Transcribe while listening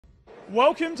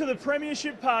Welcome to the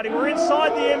premiership party. We're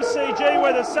inside the MCG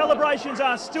where the celebrations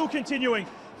are still continuing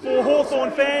for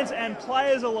Hawthorn fans and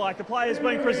players alike. The players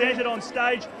being presented on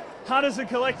stage, hunters and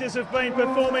collectors have been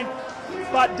performing.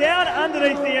 But down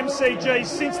underneath the MCG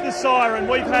since the siren,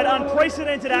 we've had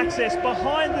unprecedented access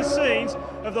behind the scenes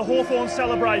of the Hawthorn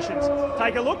celebrations.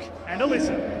 Take a look and a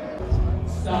listen.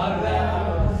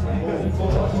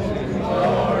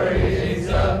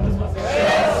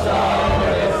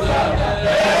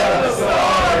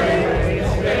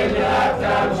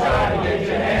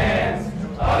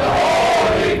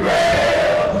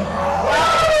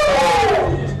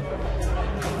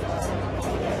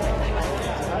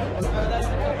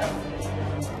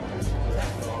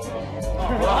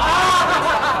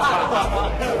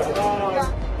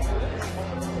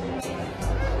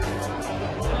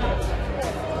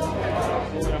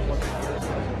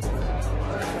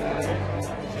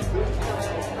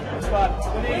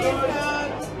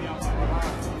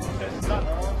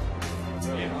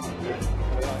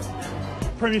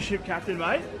 Premiership captain,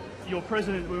 mate. Your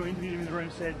president, we were interviewed him in the room,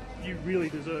 said you really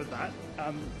deserve that.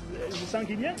 Is it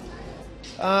sunk in yet?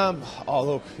 Oh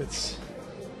look, it's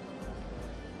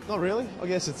not really. I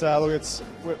guess it's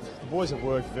the boys have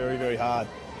worked very, very hard,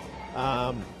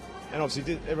 and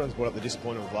obviously everyone's brought up the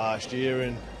disappointment of last year.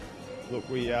 And look,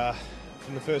 we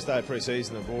from the first day of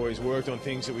pre-season, the boys worked on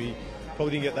things that we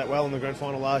probably didn't get that well in the grand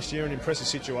final last year. And in pressure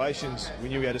situations, we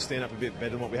knew we had to stand up a bit better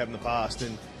than what we have in the past.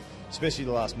 And especially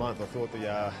the last month, I thought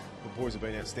the boys have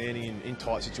been outstanding in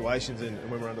tight situations and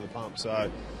when we're under the pump, so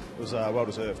it was well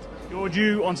deserved. George,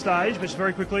 you on stage, but just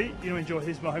very quickly, you enjoyed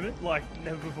his moment like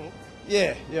never before.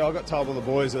 Yeah, I got told by the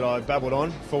boys that I babbled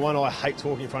on. For one, I hate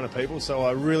talking in front of people, so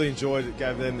I really enjoyed it,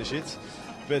 gave them the shits.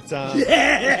 But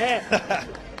yeah!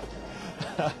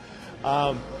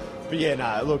 But yeah,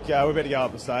 no, look, we're about to go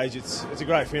up on stage. It's a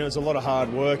great feeling. It's a lot of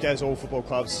hard work, as all football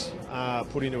clubs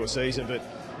put into a season, but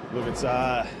look, it's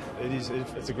a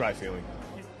great feeling.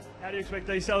 How do you expect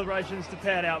these celebrations to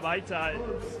pan out, mate?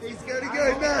 He's going to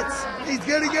go nuts. He's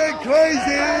going to go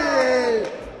crazy.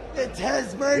 The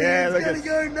Tasmanian is going to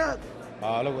go nuts.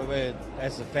 Look,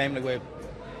 as a family, we're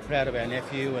proud of our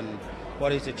nephew and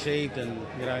what he's achieved, and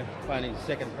playing his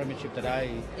second premiership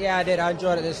today. Yeah, I did. I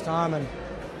enjoyed it this time and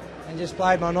just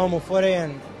played my normal footy,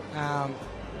 and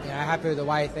happy with the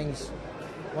way things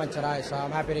went today. So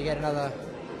I'm happy to get another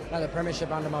premiership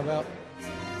under my belt.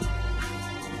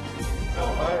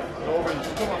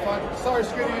 Sorry,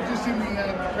 Scooty, you just didn't win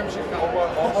the premiership cup.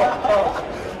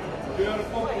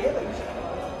 Beautiful.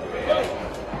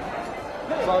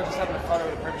 So I was just having a photo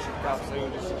of the premiership cup, so you were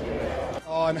just...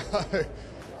 Oh, no.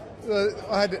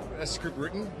 I had a script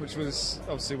written, which was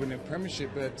obviously winning a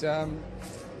premiership, but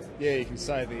yeah, you can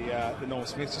say the Norm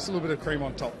Smith, just a little bit of cream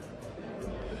on top.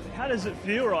 How does it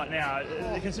feel right now,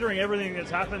 considering everything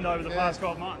that's happened over the past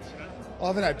 12 months? I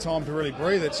haven't had time to really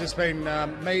breathe. It's just been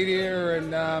media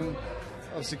and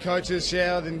obviously coaches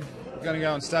showered, and going to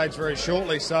go on stage very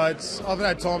shortly. So I haven't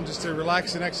had time just to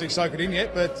relax and actually soak it in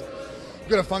yet. But we've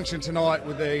got a function tonight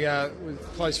with with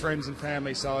close friends and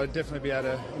family. So I'd definitely be able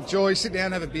to enjoy, sit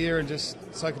down, have a beer, and just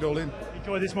soak it all in.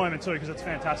 Enjoy this moment too, because it's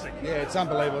fantastic. Yeah, it's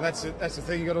unbelievable. That's the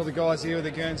thing. You got all the guys here with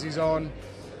the Guernseys on.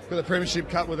 Got the Premiership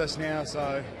Cup with us now.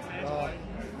 So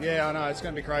yeah, I know it's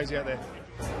going to be crazy out there.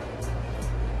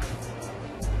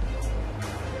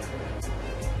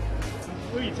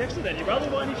 Who you texted then? Your brother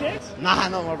by any chance? Nah,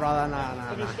 not my brother, nah.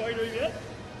 Have you spoken to him yet?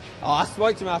 Oh, I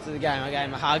spoke to him after the game. I gave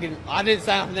him a hug, and I didn't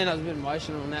say nothing then. I was a bit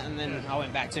emotional and that, and then I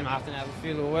went back to him after and had a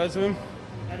few little words with him.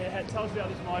 And tell us about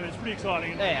this moment. It's pretty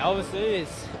exciting. Yeah, obviously it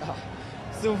is.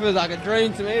 Still feels like a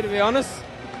dream to me, to be honest.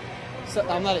 So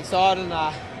I'm that excited,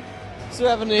 and still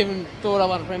haven't even thought I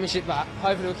won a premiership, but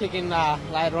hopefully it'll kick in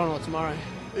later on or tomorrow.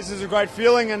 This is a great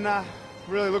feeling, and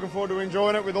really looking forward to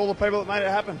enjoying it with all the people that made it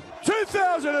happen.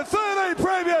 2013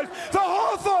 premiers, the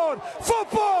Hawthorn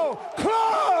Football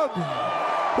Club!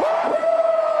 Woo-hoo!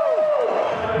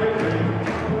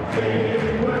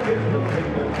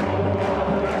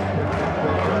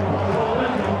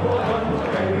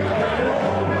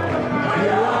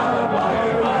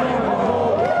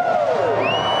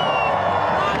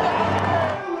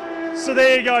 So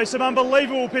there you go, some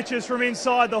unbelievable pictures from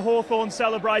inside the Hawthorn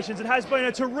celebrations. It has been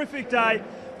a terrific day.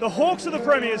 The Hawks are the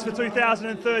premiers for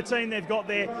 2013. They've got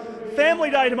their family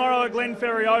day tomorrow at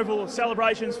Glenferrie Oval.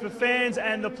 Celebrations for fans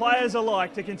and the players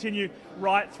alike to continue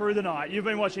right through the night. You've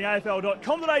been watching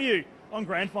AFL.com.au on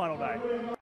Grand Final Day.